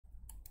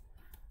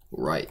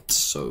Right,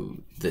 so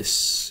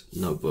this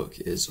notebook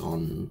is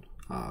on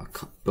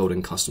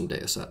building custom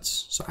data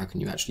sets. So how can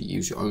you actually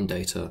use your own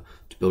data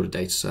to build a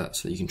data set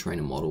so that you can train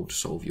a model to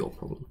solve your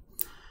problem?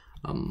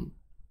 I'm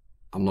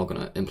not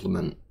going to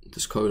implement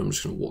this code, I'm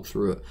just going to walk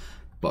through it,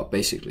 but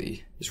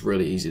basically it's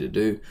really easy to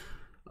do.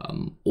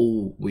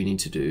 All we need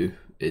to do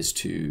is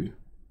to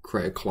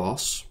create a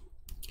class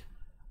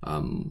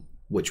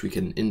which we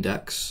can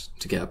index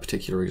to get a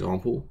particular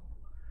example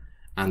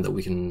and that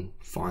we can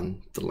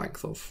find the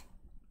length of.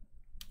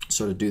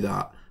 So to do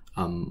that,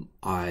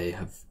 I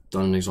have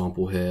done an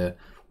example here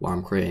where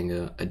I'm creating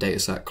a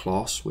dataset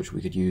class which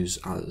we could use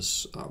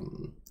as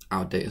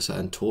our dataset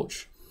in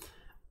Torch.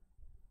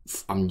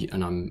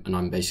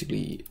 I'm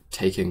basically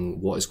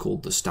taking what is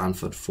called the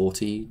Stanford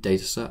 40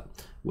 dataset,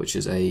 which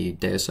is a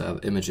dataset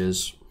of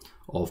images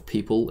of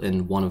people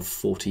in one of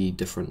 40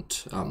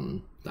 different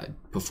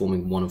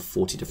performing one of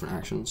 40 different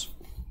actions,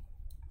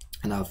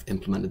 and I've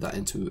implemented that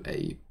into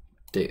a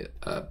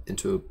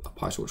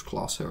PyTorch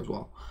class here as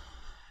well.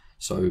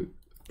 So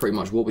pretty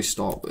much what we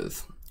start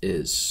with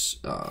is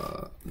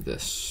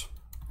this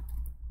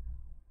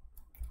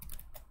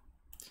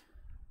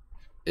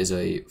is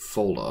a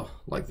folder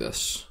like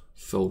this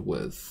filled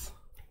with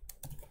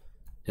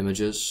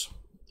images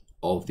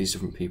of these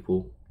different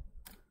people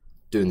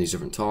doing these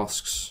different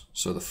tasks.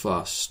 So the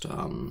first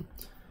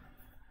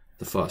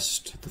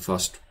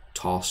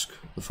task,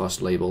 the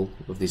first label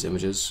of these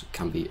images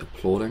can be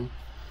applauding,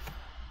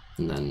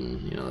 and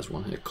then there's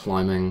one here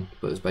climbing,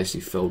 but it's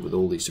basically filled with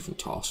all these different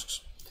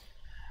tasks.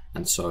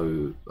 And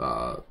so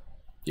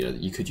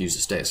you could use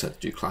this data set to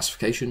do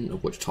classification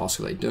of which tasks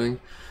are they doing,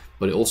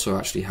 but it also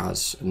actually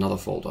has another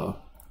folder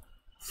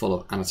full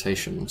of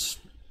annotations,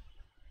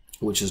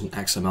 which is an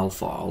XML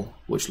file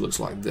which looks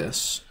like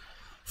this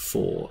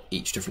for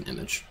each different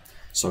image.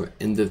 So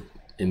in the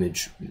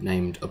image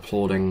named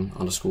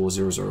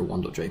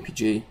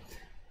applauding_001.jpg,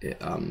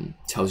 it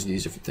tells you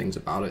these different things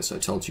about it. So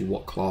it tells you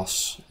what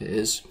class it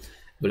is,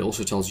 but it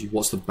also tells you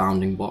what's the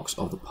bounding box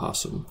of the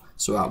person.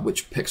 So at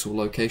which pixel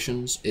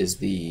locations is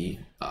the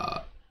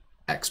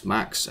x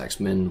max, x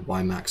min,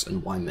 y max,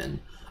 and y min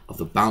of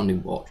the bounding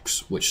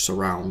box which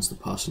surrounds the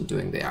person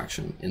doing the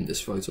action in this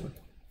photo.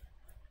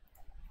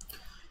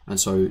 And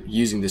so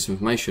using this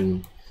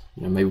information,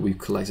 maybe we've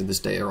collected this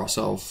data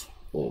ourselves,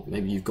 or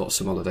maybe you've got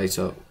some other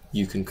data,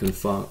 you can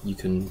convert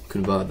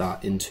that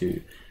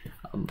into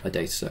a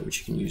data set which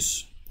you can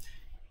use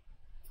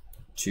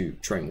to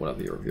train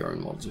whatever of your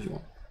own models if you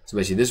want. So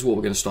basically this is what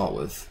we're going to start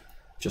with,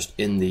 just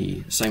in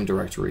the same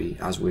directory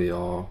as we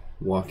are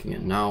working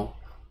in now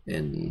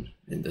in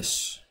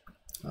this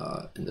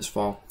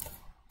file.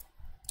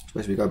 So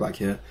basically go back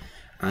here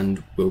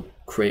and we'll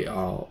create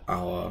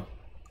our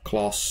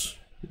class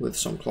with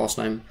some class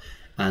name,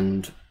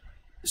 and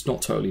it's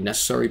not totally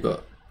necessary,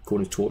 but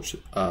according to Torch,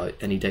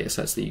 any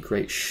datasets that you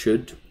create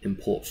should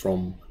import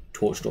from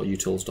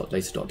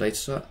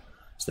torch.utils.data.dataset,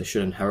 so they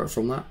should inherit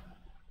from that.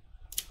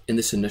 In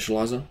this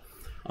initializer,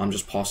 I'm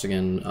just passing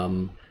in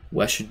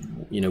where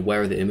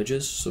are the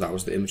images, so that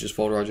was the images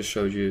folder I just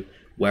showed you.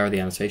 Where are the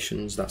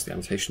annotations? That's the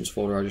annotations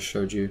folder I just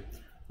showed you.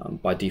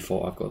 By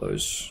default, I've got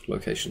those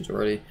locations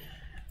already.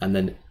 And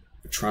then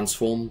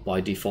transform, by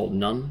default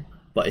none,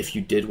 but if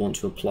you did want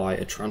to apply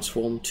a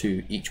transform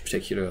to each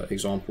particular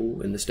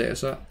example in this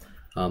dataset,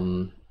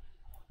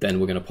 then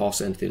we're going to pass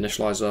it into the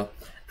initializer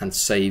and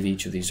save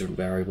each of these different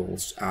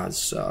variables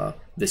as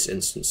this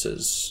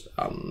instance's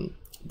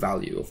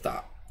value of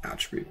that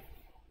attribute.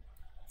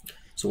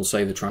 So we'll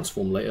save the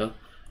transform later,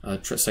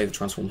 save the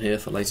transform here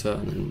for later,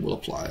 and then we'll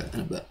apply it in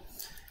a bit.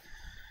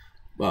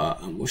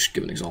 But we'll just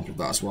give an example of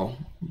that as well.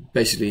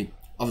 Basically,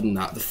 other than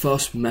that, the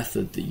first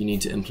method that you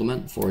need to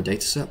implement for a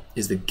dataset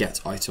is the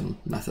getItem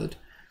method.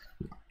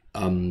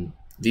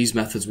 These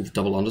methods with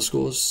double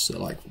underscores are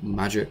like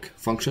magic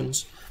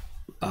functions,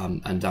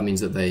 and that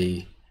means that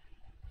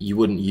you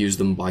wouldn't use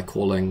them by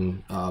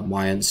calling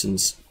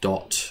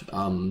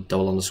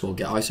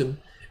myInstance._getItem.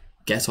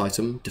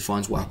 GetItem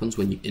defines what happens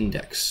when you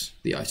index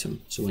the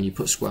item. So when you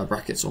put square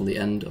brackets on the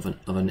end of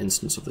an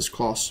instance of this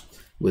class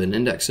with an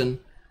index in,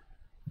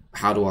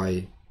 how do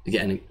I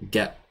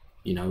get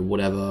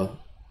whatever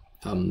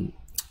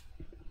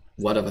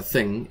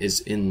thing is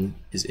in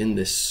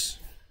this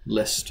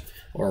list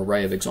or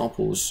array of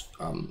examples?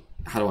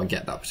 How do I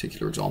get that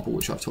particular example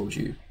which I've told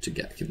you to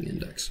get given the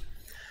index?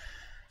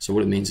 So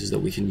what it means is that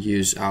we can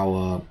use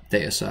our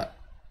data set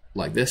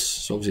like this.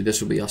 So obviously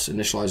this will be us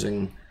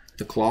initializing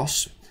the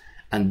class,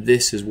 and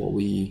this is what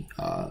we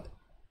can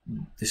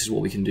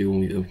do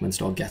when we've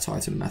implemented our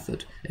getItem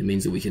method. It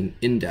means that we can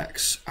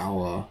index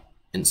our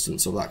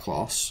instance of that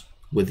class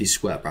with these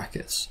square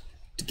brackets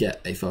to get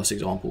a first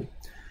example.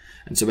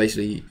 And so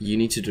basically you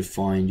need to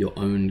define your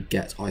own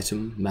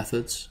getItem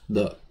methods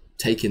that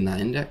take in that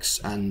index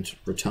and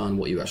return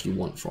what you actually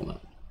want from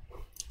it.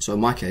 So in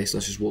my case,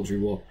 let's just walk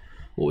through what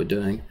we're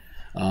doing.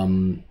 So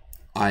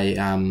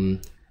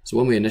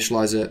when we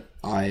initialize it,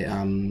 I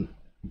am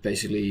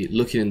basically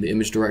looking in the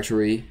image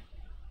directory.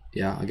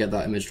 Yeah, I get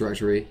that image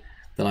directory.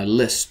 Then I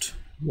list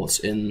what's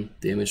in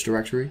the image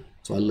directory.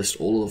 So I list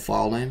all of the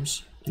file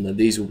names, and then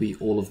these will be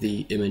all of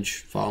the image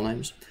file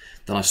names.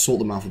 Then I sort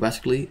them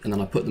alphabetically, and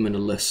then I put them in a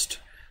list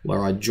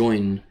where I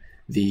join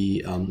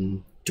the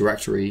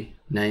directory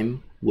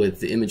name with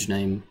the image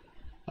name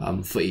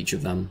for each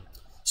of them,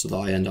 so that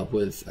I end up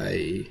with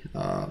a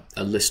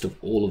list of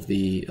all of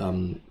the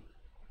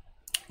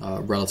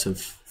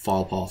relative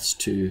file paths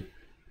to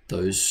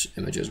those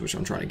images which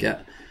I'm trying to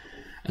get.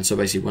 And so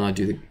basically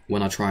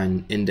when I try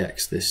and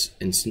index this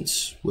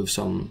instance with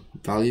some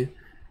value,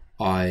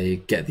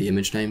 I get the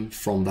image name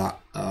from that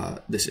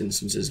this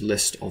instance's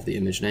list of the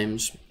image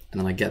names, and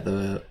then I get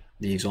the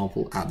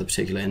example at the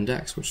particular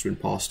index, which has been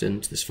passed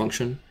into this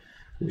function,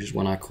 which is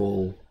when I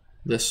call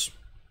this.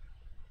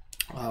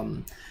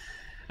 And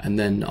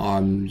then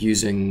I'm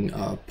using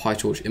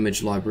PyTorch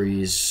image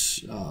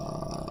library's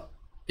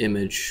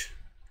image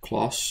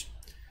class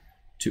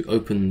to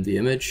open the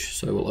image.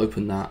 So we'll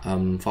open that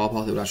file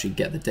path. It will actually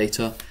get the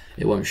data.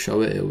 It won't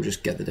show it. It will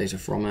just get the data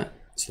from it,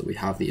 so that we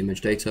have the image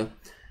data.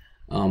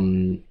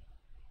 And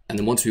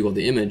then once we've got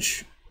the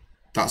image,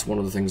 that's one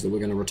of the things that we're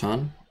going to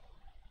return.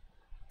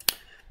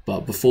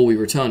 But before we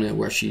return it,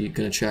 we're actually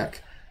going to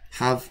check,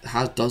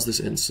 does this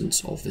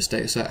instance of this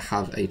dataset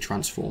have a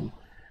transform?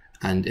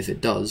 And if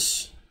it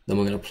does, then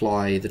we're going to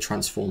apply the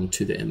transform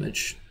to the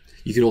image.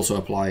 You could also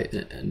apply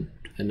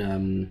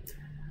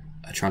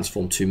a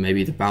transform to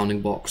maybe the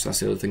bounding box. That's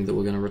the other thing that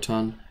we're going to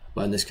return.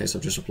 But in this case,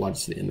 I've just applied it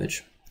to the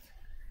image.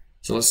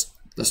 So let's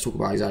talk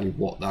about exactly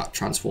what that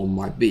transform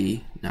might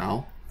be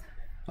now.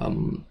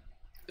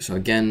 So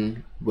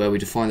again, where we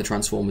define the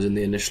transform is in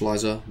the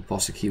initializer. We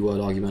pass the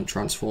keyword argument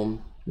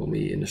transform when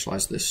we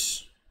initialize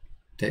this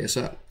data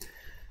set.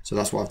 So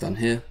that's what I've done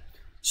here.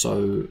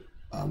 So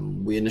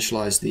we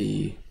initialize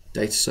the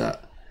data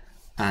set,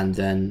 and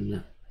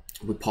then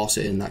we pass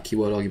it in that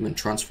keyword argument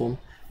transform.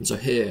 And so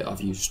here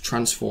I've used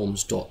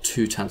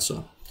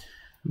transforms.toTensor.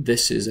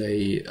 This is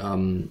a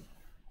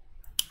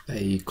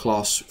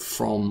class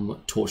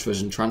from Torch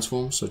Vision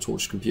Transform, so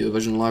Torch computer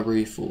vision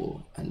library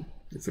for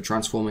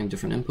transforming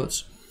different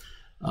inputs.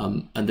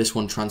 And this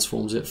one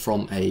transforms it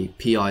from a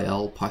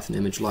PIL Python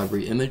image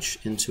library image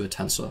into a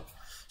tensor.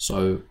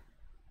 So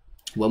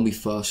when we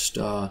first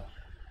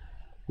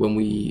when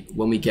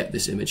we get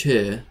this image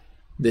here,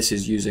 this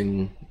is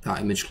using that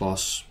image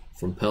class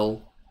from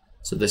PIL.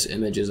 So this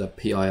image is a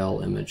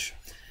PIL image,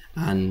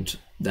 and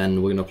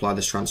then we're going to apply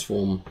this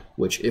transform,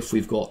 which if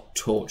we've got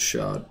Torch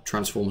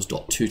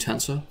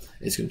transforms.toTensor,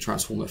 it's going to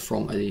transform it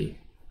from a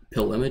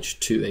PIL image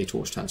to a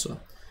Torch tensor.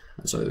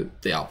 And so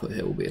the output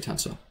here will be a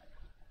tensor.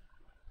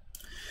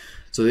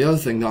 So the other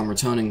thing that I'm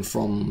returning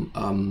from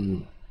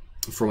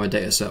a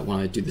data set when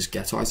I do this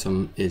get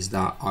item is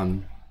that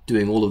I'm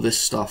doing all of this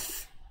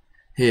stuff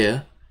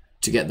here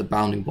to get the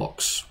bounding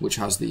box, which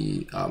has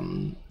the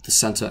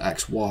center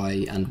x,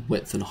 y, and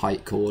width and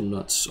height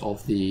coordinates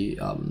of the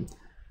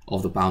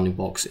bounding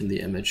box in the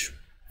image.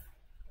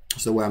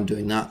 So the way I'm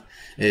doing that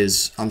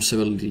is I'm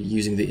similarly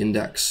using the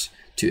index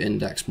to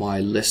index my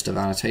list of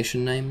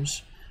annotation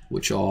names,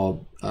 which are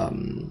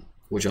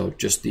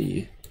just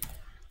the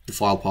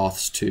file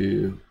paths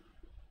to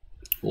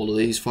all of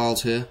these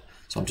files here.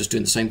 So I'm just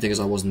doing the same thing as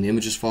I was in the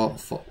images file,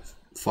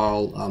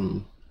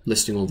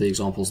 listing all the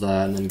examples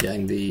there, and then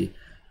getting the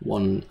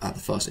one at the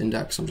first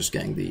index. I'm just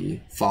getting the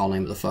file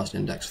name at the first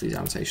index for these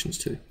annotations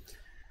too.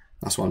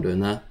 That's what I'm doing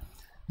there.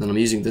 Then I'm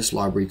using this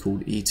library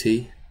called ET,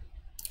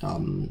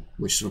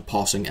 which is for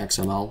parsing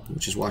XML,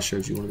 which is why I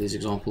showed you one of these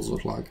examples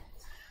look like.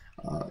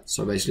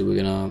 So basically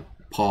we're going to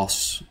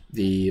parse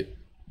the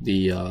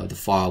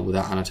file with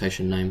that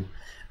annotation name,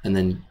 and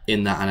then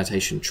in that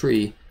annotation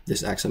tree,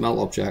 this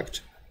XML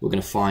object, we're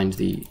going to find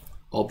the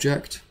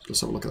object.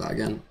 Let's have a look at that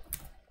again.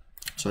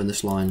 So in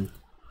this line,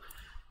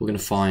 we're going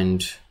to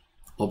find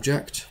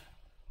object,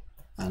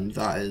 and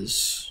that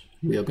is,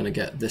 we are going to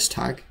get this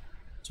tag.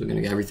 So we're going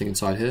to get everything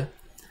inside here,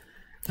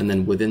 and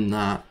then within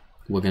that,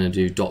 we're going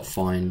to do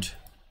 .find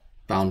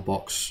bound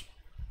box,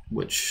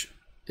 which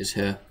is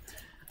here,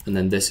 and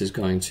then this is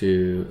going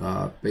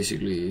to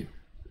basically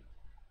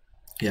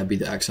be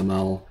the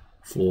XML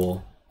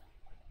for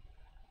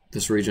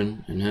this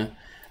region in here,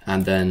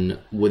 and then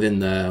within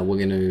there we're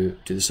going to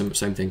do the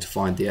same thing to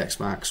find the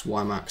xmax,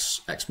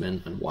 ymax,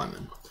 xmin, and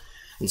ymin.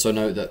 And so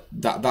note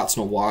that's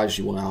not what I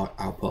actually want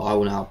to output. I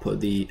want to output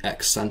the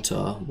x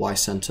center, y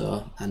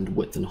center, and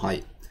width and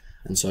height.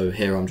 And so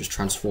here I'm just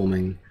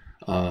transforming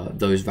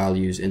those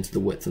values into the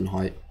width and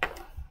height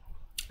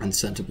and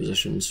center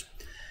positions,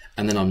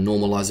 and then I'm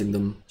normalizing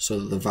them so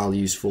that the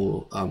values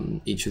for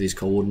each of these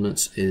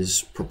coordinates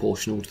is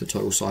proportional to the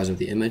total size of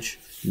the image,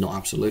 not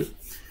absolute.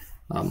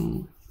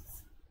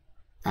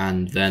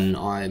 And then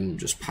I'm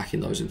just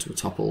packing those into a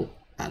tuple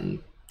and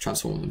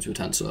transforming them to a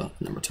tensor,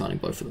 and then returning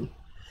both of them.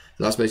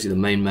 So that's basically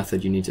the main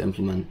method you need to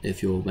implement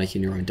if you're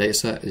making your own data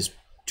set, is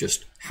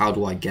just how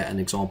do I get an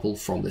example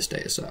from this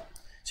data set.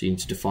 So you need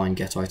to define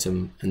get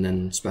item and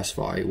then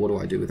specify what do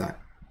I do with that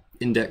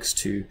index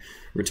to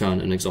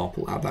return an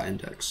example at that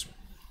index.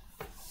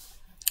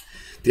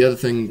 The other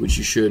thing which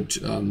you should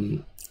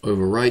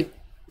overwrite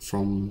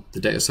from the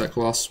dataset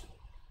class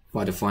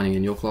by defining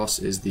in your class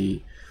is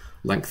the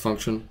length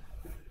function.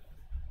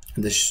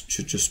 And this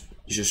should just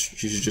you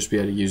should just be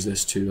able to use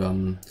this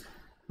to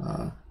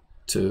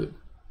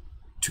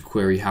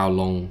query how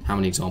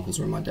many examples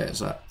are in my data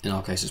set. In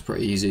our case, it's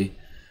pretty easy.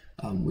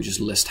 We just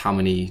list how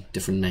many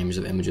different names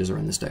of images are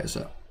in this data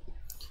set.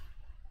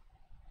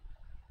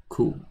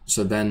 Cool.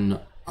 So then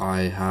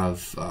I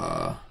have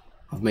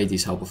I've made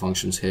these helper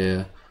functions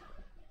here.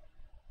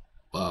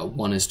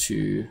 One is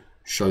to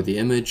show the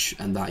image,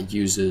 and that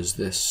uses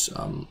this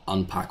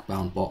unpack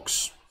bound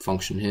box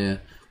function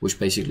here, which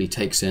basically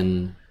takes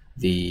in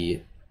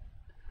the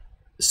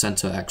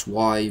center x,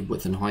 y,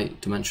 width and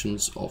height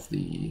dimensions of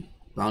the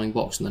bounding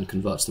box, and then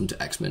converts them to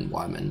xmin,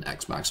 ymin,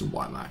 xmax, and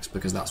ymax,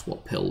 because that's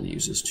what PIL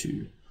uses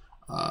to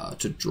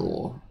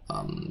draw.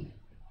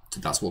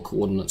 That's what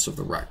coordinates of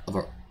the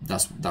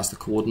that's the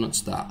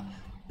coordinates that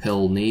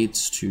PIL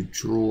needs to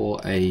draw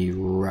a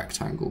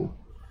rectangle.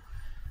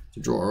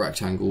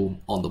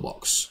 On the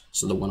box,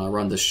 so that when I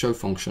run this show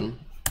function,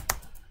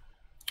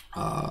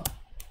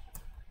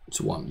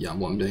 so what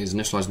I'm doing is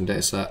initializing the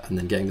data set and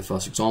then getting the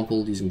first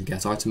example using the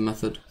getItem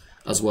method,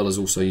 as well as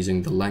also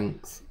using the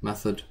length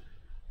method,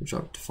 which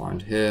I've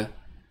defined here,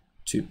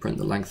 to print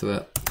the length of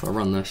it. If I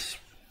run this,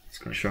 it's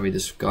going to show me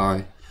this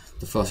guy,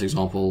 the first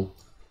example,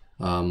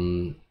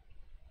 and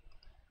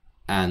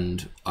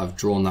I've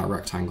drawn that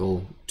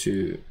rectangle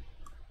to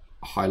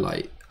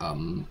highlight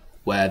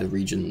where the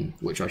region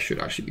which I should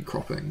actually be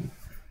cropping,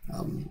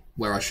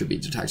 where I should be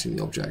detecting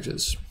the object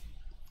is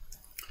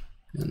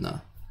in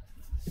there.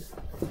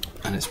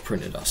 And it's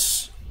printed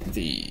us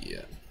the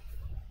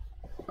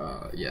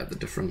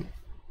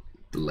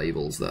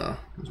labels there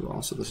as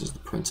well. So this is the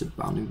printed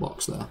bounding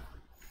box there.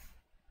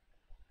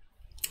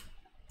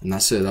 And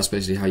that's it. That's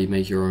basically how you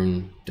make your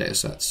own data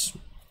sets.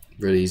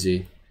 Really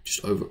easy.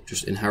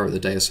 Just inherit the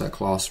dataset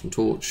class from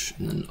Torch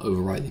and then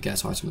overwrite the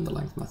getItem and the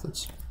length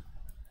methods.